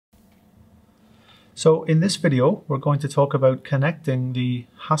So in this video, we're going to talk about connecting the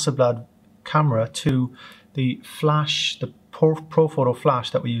Hasselblad camera to the flash, the Profoto flash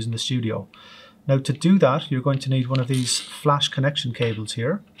that we use in the studio. Now to do that, you're going to need one of these flash connection cables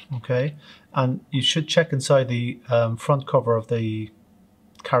here, okay? And you should check inside the front cover of the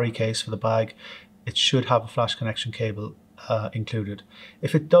carry case for the bag. It should have a flash connection cable included.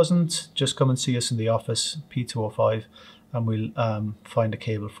 If it doesn't, just come and see us in the office, P205, and we'll find a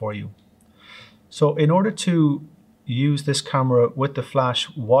cable for you. So in order to use this camera with the flash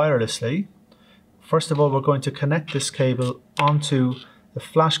wirelessly, first of all, we're going to connect this cable onto the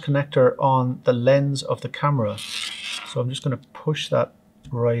flash connector on the lens of the camera. So I'm just going to push that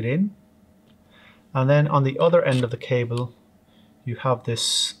right in. And then on the other end of the cable, you have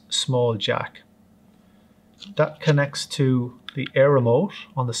this small jack. That connects to the air remote.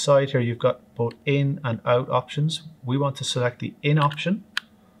 On the side here, you've got both in and out options. We want to select the in option.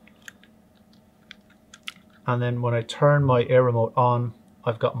 And then when I turn my air remote on,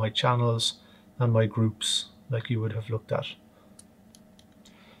 I've got my channels and my groups like you would have looked at.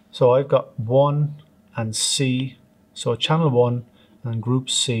 So I've got 1 and C, so channel 1 and group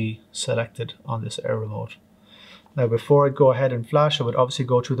C selected on this air remote. Now before I go ahead and flash, I would obviously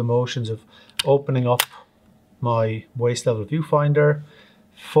go through the motions of opening up my waist level viewfinder,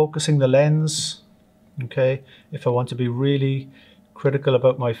 focusing the lens. Okay, if I want to be really critical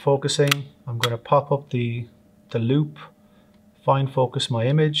about my focusing, I'm going to pop up the loop, fine focus my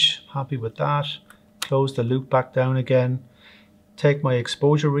image, happy with that, close the loop back down again, take my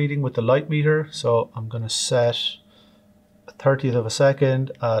exposure reading with the light meter, so I'm going to set a 30th of a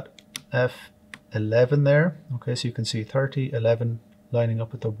second at f11 there. Okay, so you can see 30, 11 lining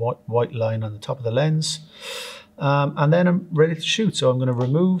up with the white line on the top of the lens, and then I'm ready to shoot. So I'm going to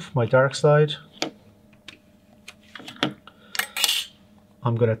remove my dark slide.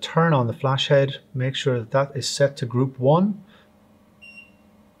 I'm going to turn on the flash head, make sure that that is set to group 1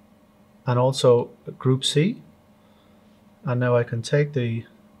 and also group C. And now I can take the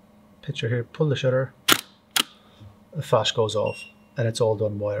picture here, pull the shutter, the flash goes off, and it's all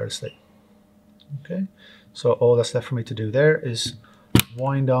done wirelessly. Okay, so all that's left for me to do there is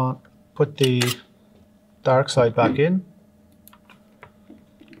wind on, put the dark side back in,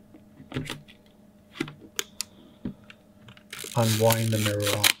 and wind the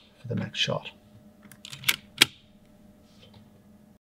mirror on for the next shot.